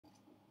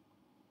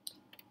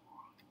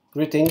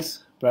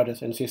Greetings,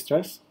 brothers and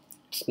sisters.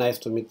 It's nice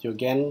to meet you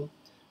again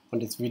on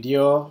this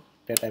video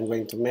that I'm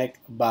going to make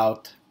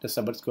about the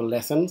Sabbath School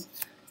lessons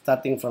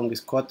starting from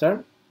this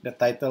quarter. The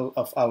title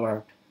of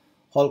our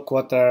whole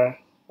quarter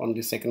on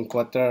the second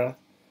quarter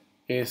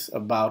is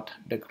about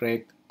the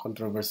great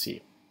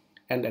controversy.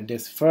 And at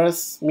this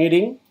first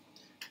meeting,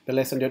 the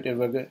lesson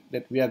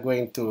that we are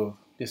going to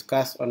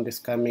discuss on this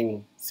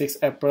coming 6th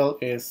April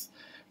is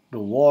the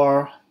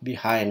war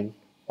behind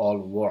all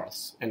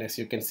wars. And as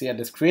you can see at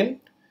the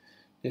screen,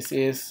 this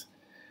is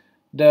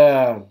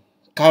the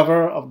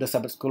cover of the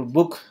Sabbath School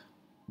book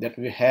that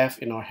we have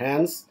in our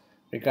hands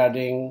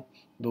regarding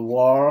the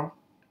war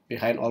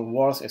behind all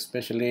wars,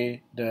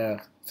 especially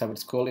the Sabbath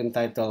School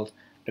entitled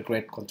The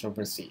Great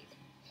Controversy.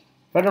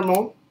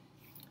 Furthermore,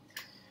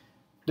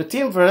 the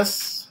theme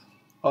verse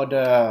or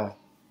the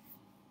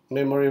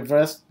memory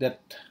verse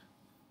that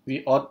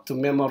we ought to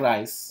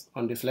memorize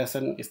on this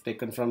lesson is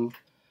taken from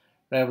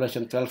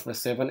Revelation 12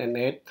 verse 7 and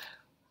 8,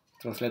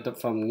 translated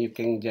from New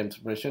King James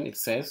Version. It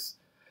says,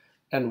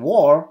 "And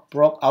war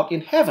broke out in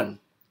heaven.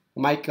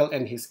 Michael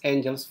and his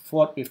angels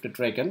fought with the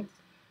dragon,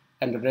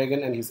 and the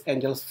dragon and his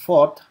angels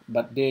fought,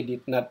 but they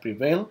did not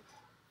prevail,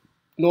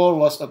 nor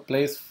was a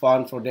place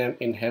found for them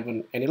in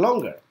heaven any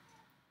longer."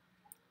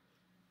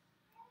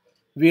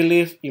 We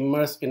live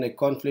immersed in a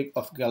conflict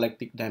of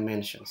galactic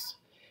dimensions.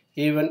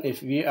 Even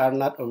if we are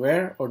not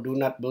aware or do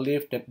not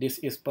believe that this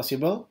is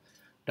possible,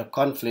 the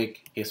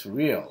conflict is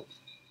real.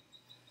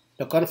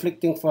 The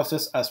conflicting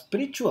forces are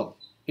spiritual,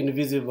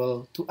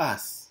 invisible to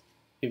us.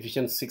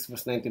 Ephesians 6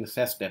 verse 19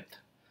 says that.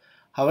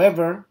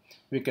 However,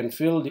 we can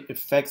feel the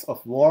effects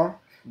of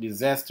war,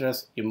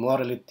 disasters,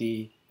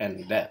 immorality,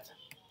 and death.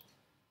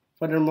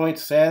 Furthermore, it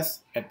says,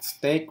 at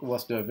stake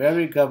was the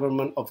very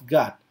government of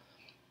God,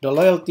 the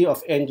loyalty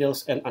of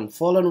angels and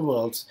unfallen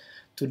worlds.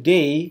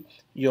 Today,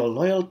 your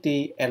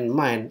loyalty and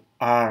mine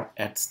are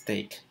at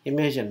stake.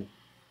 Imagine,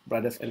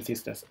 brothers and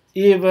sisters,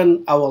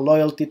 even our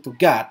loyalty to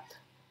God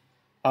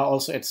are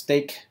also at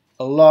stake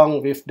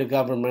along with the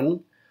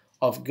government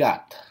of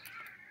God.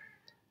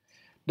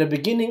 The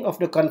beginning of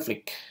the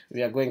conflict,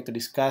 we are going to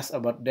discuss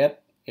about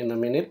that in a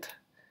minute,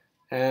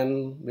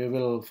 and we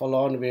will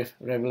follow on with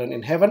rebellion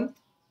in heaven,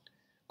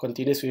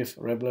 continues with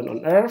rebellion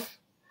on earth,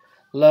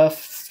 love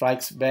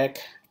strikes back,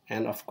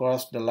 and of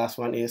course the last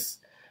one is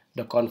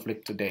the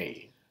conflict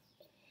today.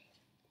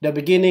 The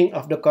beginning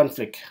of the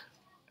conflict,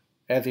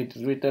 as it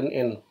is written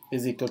in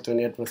Ezekiel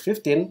 28 verse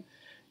 15,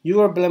 "You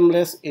were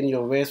blameless in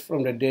your ways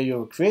from the day you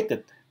were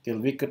created,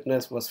 till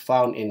wickedness was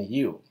found in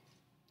you."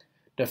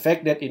 The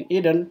fact that in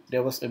Eden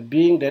there was a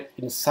being that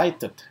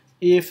incited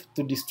Eve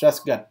to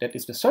distrust God, that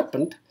is the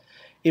serpent,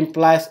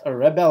 implies a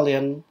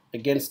rebellion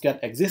against God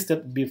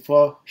existed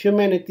before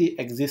humanity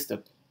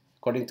existed,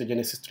 according to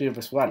Genesis 3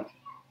 verse 1.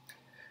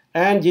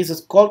 And Jesus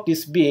called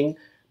this being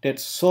that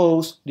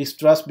sows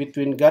distrust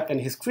between God and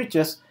his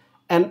creatures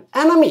an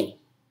enemy,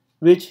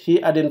 which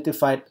he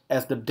identified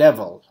as the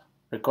devil,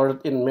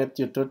 recorded in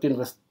Matthew 13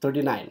 verse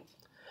 39.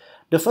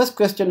 The first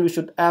question we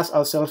should ask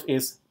ourselves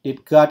is,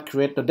 did God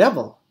create the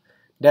devil?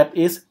 That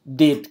is,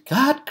 did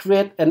God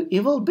create an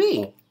evil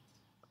being?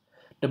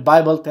 The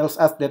Bible tells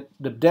us that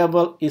the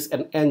devil is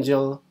an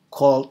angel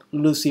called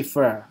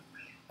Lucifer.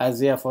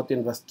 Isaiah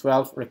 14 verse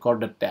 12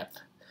 recorded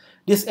that.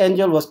 This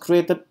angel was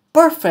created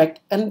perfect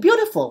and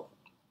beautiful.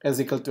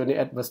 Ezekiel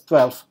 28 verse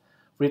 12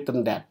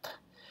 written that.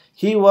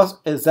 He was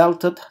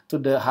exalted to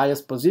the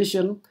highest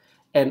position.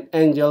 An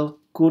angel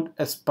could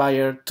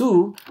aspire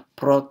to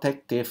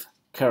protective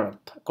care,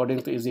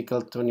 according to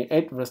Ezekiel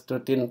 28 verse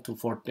 13 to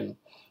 14.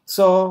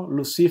 So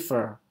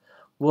Lucifer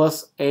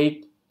was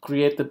a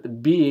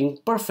created being,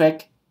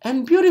 perfect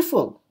and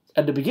beautiful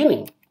at the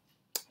beginning.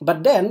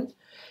 But then,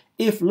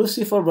 if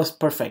Lucifer was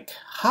perfect,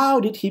 how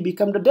did he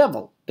become the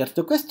devil? That's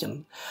the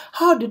question.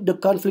 How did the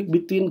conflict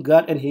between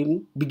God and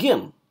him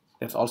begin?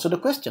 That's also the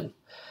question.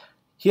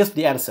 Here's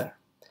the answer.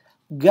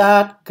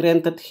 God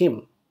granted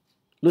him,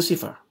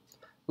 Lucifer,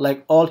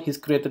 like all his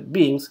created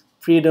beings,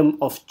 freedom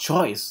of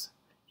choice.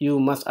 You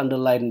must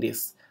underline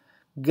this.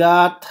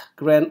 God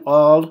grant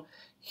all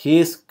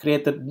his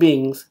created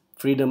beings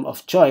freedom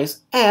of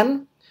choice,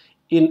 and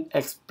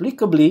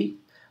inexplicably,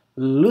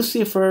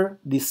 Lucifer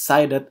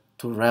decided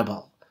to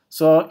rebel.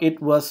 So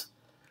it was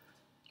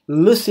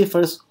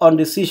Lucifer's own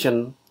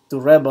decision to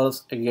rebel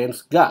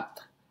against God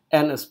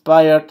and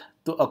aspired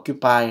to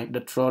occupy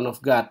the throne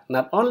of God.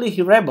 Not only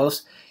he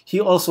rebels, he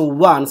also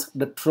wants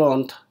the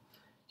throne.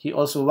 He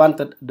also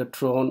wanted the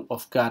throne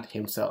of God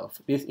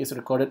himself. This is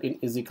recorded in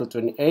Ezekiel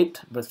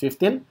 28 verse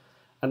 15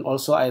 and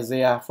also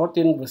Isaiah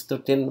 14 verse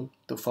 13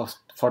 to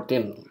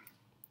 14.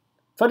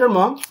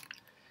 Furthermore,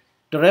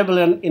 the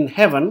rebellion in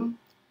heaven,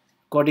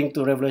 according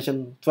to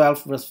Revelation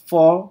 12 verse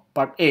 4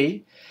 part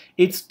A,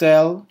 its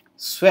tail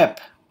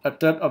swept a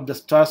third of the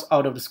stars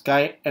out of the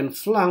sky and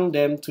flung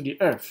them to the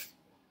earth.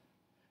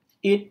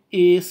 It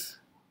is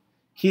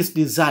his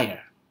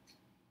desire,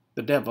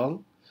 the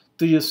devil,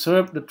 to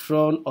usurp the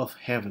throne of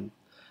heaven.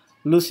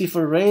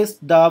 Lucifer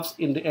raised doubts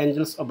in the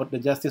angels about the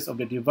justice of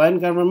the divine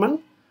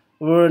government.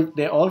 Weren't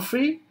they all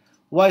free?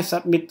 Why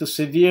submit to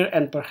severe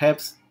and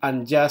perhaps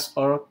unjust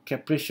or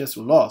capricious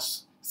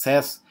laws,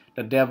 says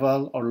the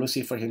devil or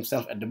Lucifer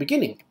himself at the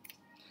beginning.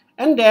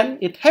 And then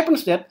it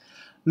happens that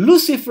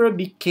Lucifer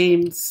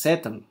became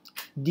Satan,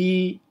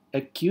 the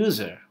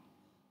accuser,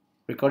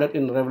 recorded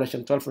in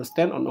Revelation 12 verse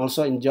 10 and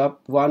also in Job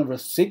 1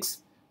 verse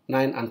 6,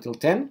 9 until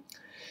 10.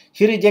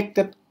 He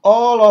rejected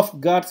all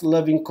of God's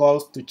loving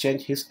calls to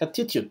change his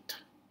attitude.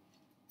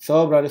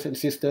 So, brothers and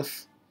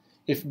sisters,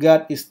 if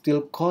God is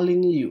still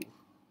calling you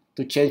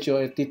to change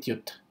your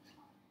attitude,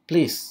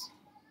 please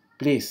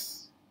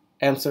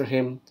answer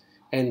him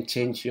and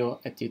change your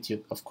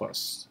attitude, of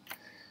course.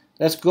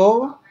 Let's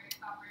go.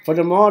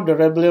 Furthermore, the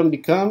rebellion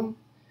became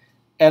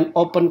an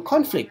open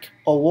conflict,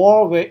 a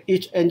war where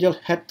each angel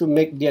had to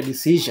make their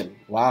decision.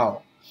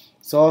 Wow.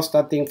 So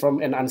starting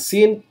from an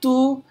unseen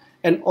to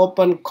an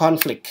open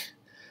conflict.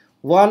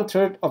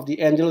 1/3 of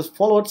the angels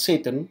followed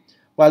Satan,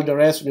 while the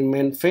rest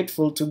remained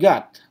faithful to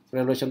God.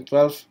 Revelation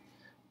 12,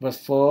 verse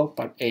 4,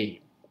 part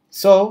A.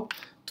 So,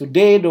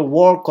 today the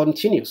war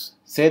continues.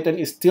 Satan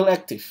is still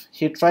active.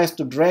 He tries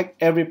to drag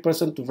every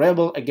person to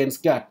rebel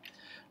against God.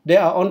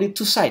 There are only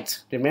two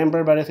sides.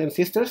 Remember, brothers and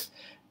sisters,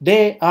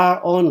 there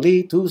are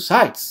only two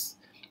sides.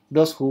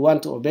 Those who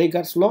want to obey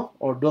God's law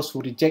or those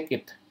who reject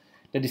it.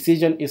 The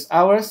decision is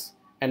ours,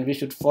 and we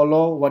should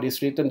follow what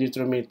is written in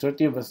Deuteronomy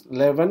 30, verse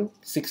 11,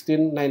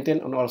 16, 19,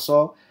 and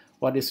also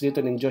what is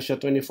written in Joshua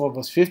 24,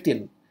 verse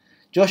 15.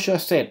 Joshua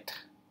said,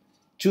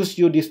 "Choose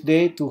you this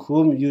day to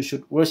whom you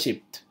should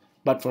worship.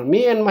 But for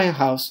me and my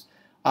house,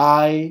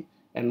 I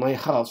and my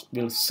house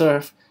will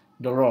serve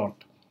the Lord."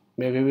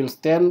 May we will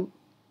stand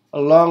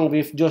along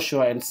with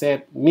Joshua and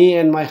said, "Me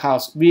and my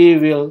house, we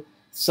will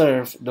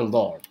serve the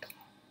Lord."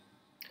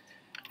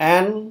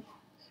 And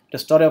the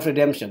story of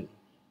redemption,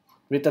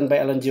 written by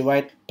Ellen G.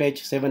 White,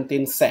 page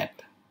 17, said,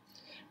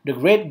 "The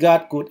great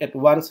God could at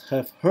once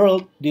have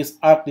hurled this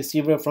arch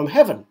deceiver from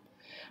heaven,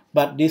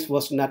 but this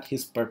was not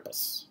his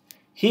purpose.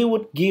 He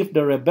would give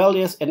the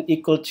rebellious an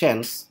equal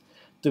chance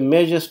to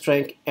measure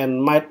strength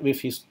and might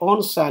with his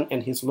own Son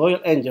and his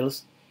loyal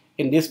angels.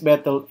 In this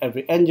battle,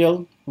 every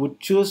angel would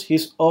choose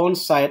his own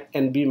side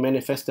and be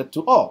manifested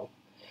to all.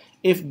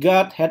 If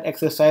God had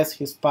exercised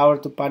his power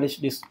to punish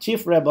this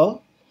chief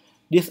rebel,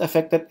 these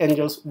affected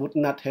angels would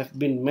not have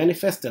been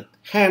manifested.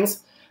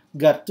 Hence,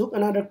 God took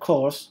another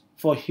course,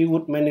 for he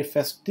would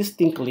manifest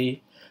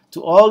distinctly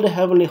to all the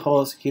heavenly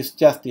hosts his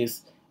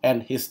justice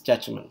and his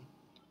judgment."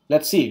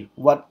 Let's see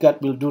what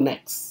God will do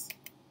next.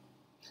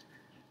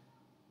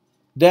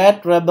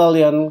 That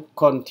rebellion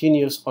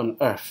continues on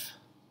earth.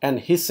 And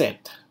he said,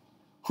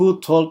 "Who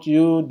told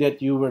you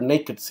that you were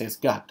naked, says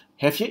God?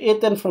 Have you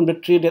eaten from the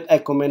tree that I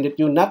commanded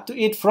you not to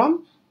eat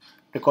from?"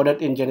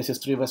 Recorded in Genesis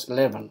 3 verse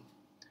 11.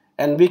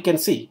 And we can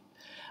see,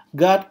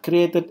 God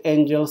created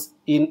angels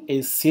in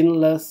a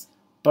sinless,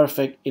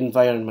 perfect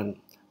environment.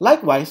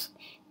 Likewise,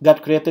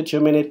 God created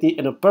humanity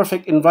in a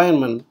perfect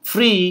environment,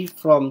 free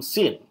from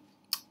sin.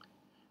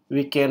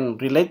 We can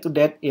relate to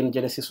that in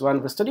Genesis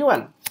 1 verse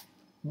 31.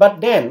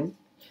 But then,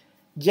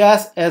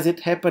 just as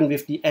it happened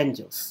with the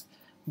angels,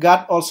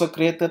 God also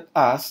created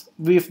us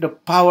with the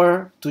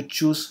power to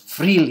choose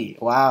freely.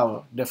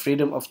 Wow, the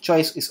freedom of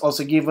choice is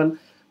also given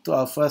to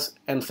our first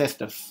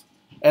ancestors.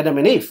 Adam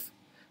and Eve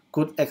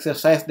could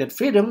exercise that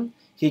freedom.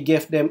 He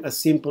gave them a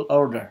simple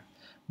order.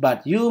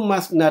 "But you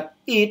must not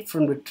eat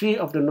from the tree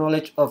of the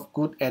knowledge of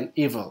good and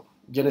evil."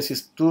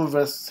 Genesis 2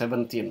 verse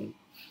 17.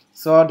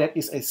 So that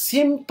is a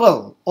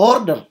simple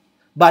order.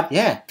 But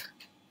yet,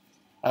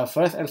 our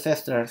first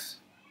ancestors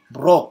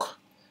broke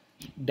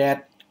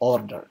that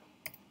order.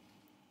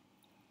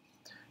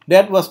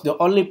 That was the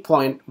only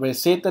point where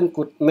Satan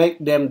could make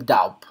them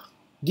doubt.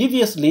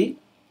 Deviously,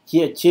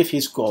 he achieved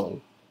his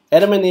goal.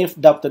 Adam and Eve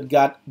doubted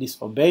God,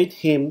 disobeyed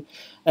him,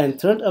 and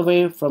turned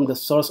away from the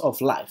source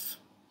of life.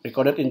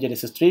 Recorded in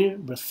Genesis 3,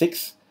 verse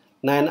 6,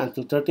 9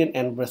 until 13,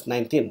 and verse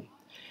 19.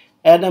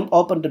 Adam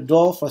opened the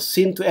door for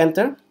sin to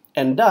enter,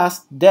 and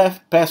thus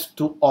death passed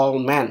to all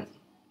men.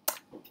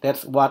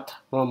 That's what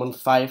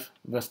Romans 5,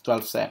 verse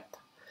 12 said.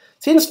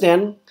 Since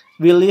then,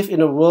 we live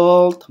in a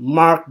world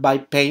marked by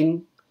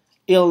pain,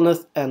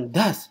 illness, and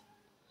death.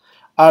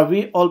 Are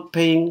we all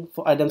paying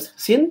for Adam's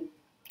sin?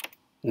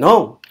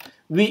 No,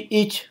 we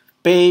each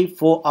pay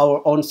for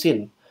our own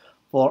sin.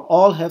 For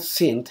all have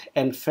sinned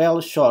and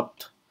fall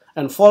short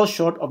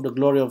of the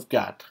glory of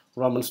God.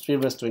 Romans 3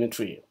 verse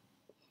 23.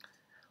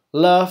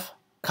 Love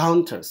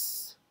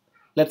counters.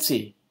 Let's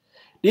see.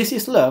 This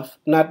is love,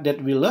 not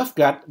that we love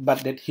God,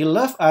 but that he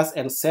loved us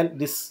and sent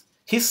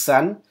his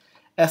Son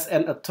as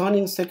an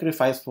atoning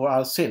sacrifice for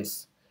our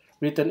sins.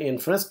 Written in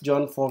 1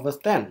 John 4 verse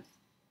 10.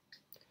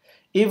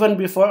 Even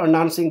before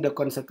announcing the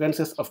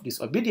consequences of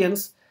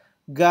disobedience,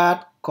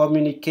 God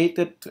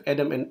communicated to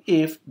Adam and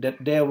Eve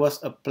that there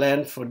was a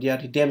plan for their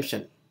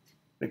redemption,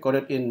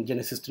 recorded in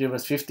Genesis 3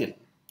 verse 15.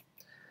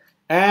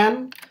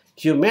 And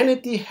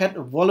humanity had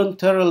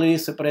voluntarily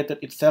separated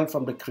itself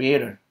from the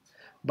Creator,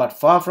 but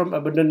far from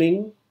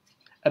abandoning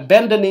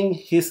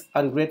his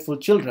ungrateful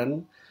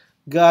children,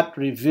 God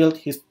revealed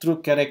his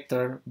true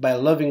character by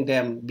loving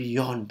them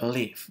beyond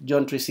belief.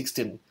 John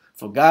 3:16.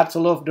 For God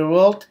so loved the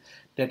world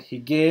that he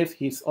gave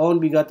his own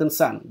begotten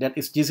Son, that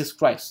is Jesus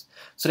Christ,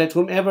 so that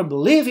whomever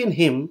believes in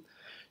him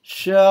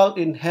shall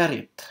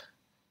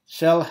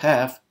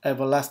have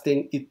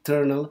everlasting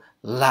eternal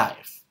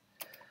life.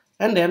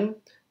 And then,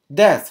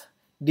 death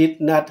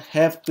did not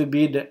have to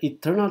be the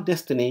eternal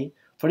destiny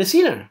for the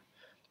sinner.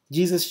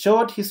 Jesus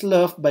showed his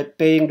love by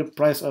paying the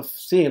price of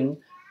sin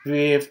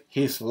with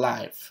his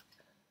life,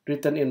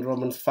 written in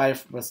Romans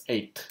 5 verse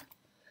 8.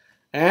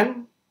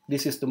 And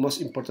this is the most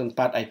important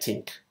part, I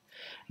think.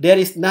 There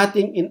is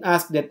nothing in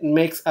us that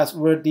makes us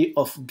worthy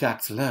of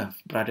God's love,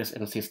 brothers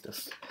and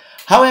sisters.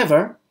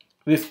 However,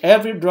 with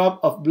every drop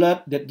of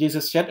blood that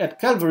Jesus shed at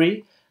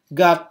Calvary,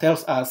 God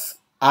tells us,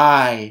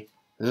 I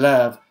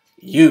love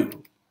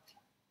you.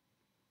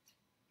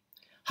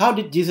 How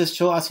did Jesus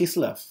show us his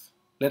love?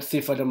 Let's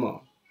see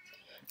furthermore.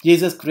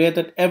 Jesus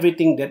created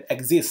everything that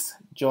exists,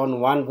 John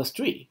 1 verse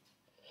 3.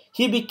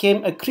 He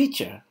became a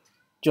creature,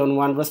 John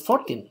 1 verse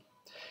 14.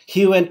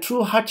 He went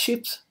through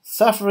hardships,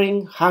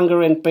 suffering,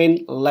 hunger, and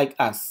pain like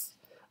us,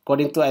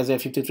 according to Isaiah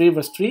 53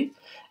 verse 3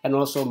 and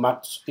also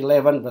Mark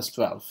 11 verse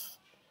 12.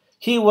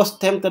 He was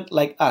tempted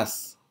like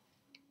us,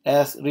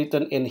 as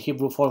written in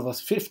Hebrew 4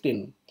 verse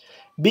 15.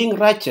 Being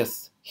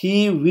righteous,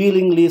 he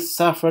willingly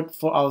suffered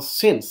for our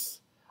sins,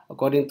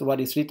 according to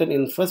what is written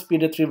in 1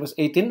 Peter 3 verse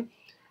 18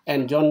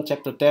 and John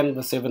chapter 10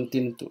 verse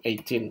 17 to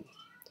 18.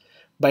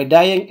 By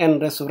dying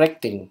and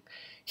resurrecting,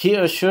 he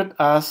assured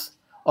us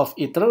of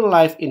eternal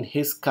life in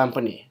his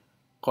company,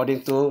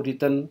 according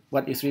to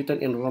what is written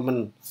in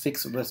Romans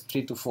 6 verse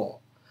 3 to 4.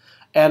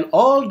 And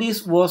all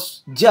this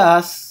was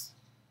just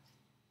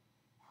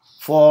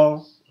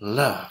for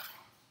love.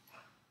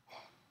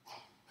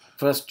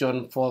 1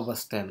 John 4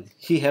 verse 10.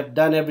 He have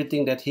done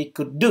everything that he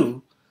could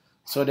do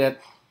so that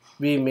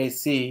we may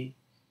see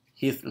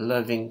his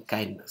loving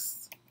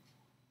kindness.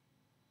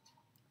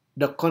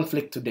 The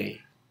conflict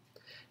today.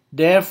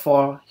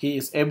 Therefore, he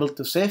is able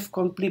to save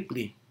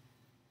completely,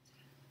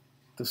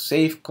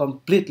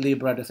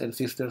 brothers and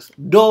sisters,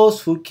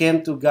 those who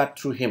came to God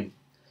through him,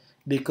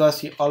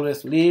 because he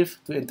always lived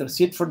to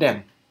intercede for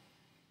them,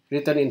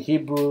 written in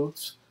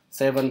Hebrews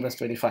 7 verse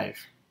 25.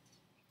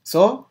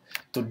 So,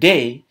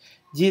 today,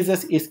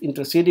 Jesus is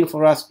interceding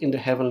for us in the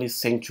heavenly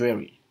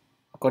sanctuary,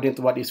 according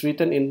to what is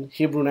written in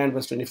Hebrews 9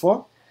 verse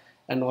 24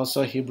 and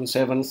also Hebrews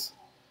 7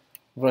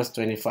 verse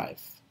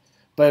 25.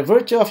 By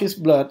virtue of his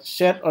blood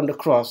shed on the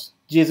cross,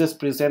 Jesus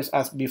presents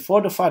us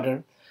before the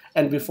Father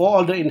and before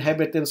all the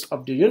inhabitants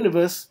of the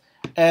universe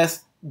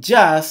as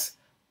just,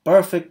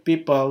 perfect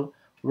people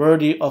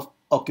worthy of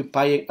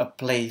occupying a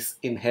place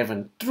in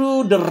heaven.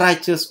 Through the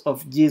righteousness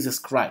of Jesus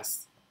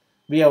Christ,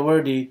 we are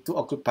worthy to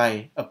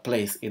occupy a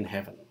place in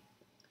heaven.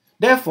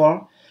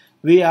 Therefore,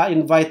 we are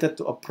invited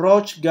to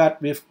approach God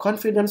with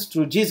confidence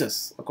through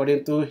Jesus,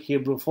 according to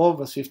Hebrews 4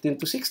 verse 15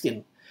 to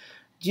 16.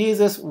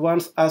 Jesus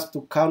wants us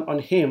to count on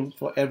him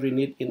for every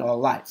need in our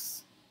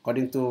lives,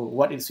 according to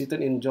what is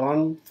written in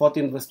John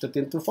 14 verse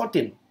 13 to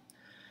 14.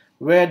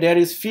 Where there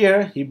is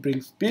fear, he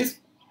brings peace.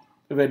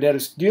 Where there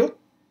is guilt,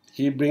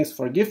 he brings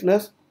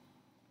forgiveness.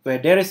 Where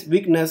there is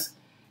weakness,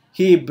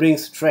 he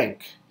brings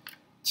strength.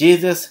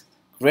 Jesus'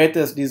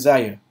 greatest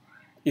desire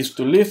is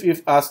to live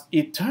with us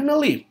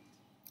eternally,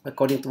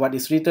 according to what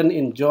is written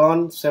in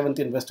John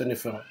 17 verse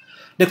 24.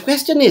 The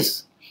question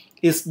is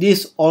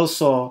this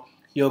also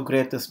your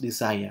greatest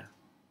desire?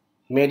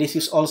 May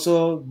this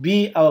also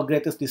be our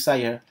greatest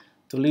desire,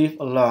 to live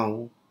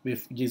along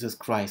with Jesus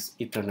Christ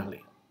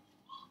eternally.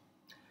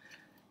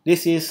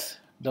 This is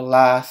the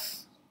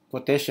last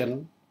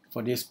quotation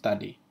for this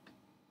study,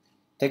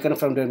 taken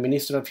from the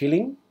Ministry of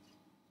Healing,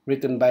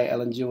 written by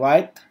Ellen G.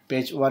 White,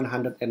 page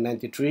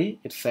 193.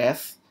 It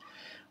says,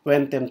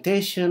 when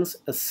temptations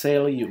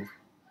assail you,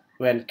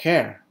 when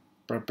care,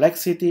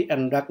 perplexity,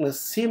 and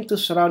darkness seem to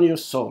surround your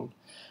soul,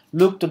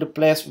 look to the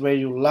place where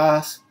you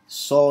last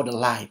saw the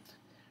light.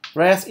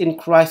 Rest in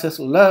Christ's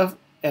love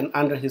and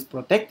under his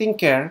protecting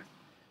care.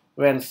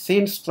 When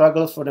sin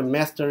struggles for the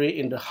mastery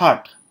in the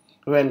heart,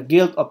 when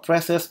guilt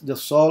oppresses the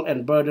soul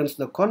and burdens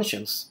the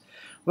conscience,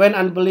 when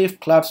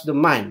unbelief clouds the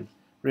mind,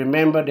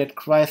 remember that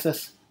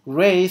Christ's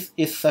grace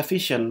is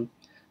sufficient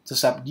to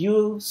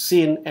subdue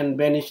sin and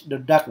banish the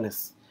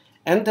darkness.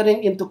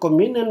 Entering into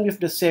communion with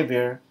the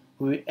Savior,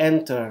 we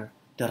enter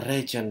the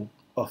region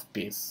of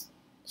peace.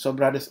 So,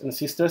 brothers and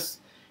sisters,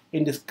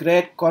 in this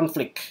great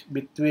conflict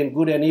between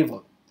good and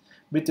evil,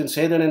 between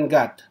Satan and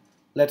God,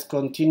 let's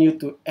continue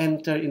to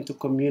enter into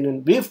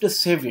communion with the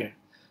Savior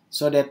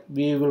so that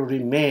we will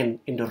remain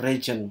in the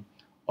region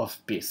of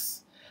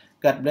peace.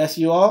 God bless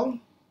you all,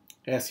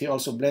 as he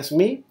also blessed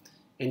me.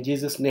 In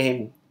Jesus'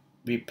 name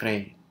we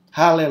pray.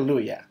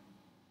 Hallelujah.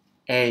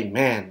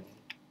 Amen.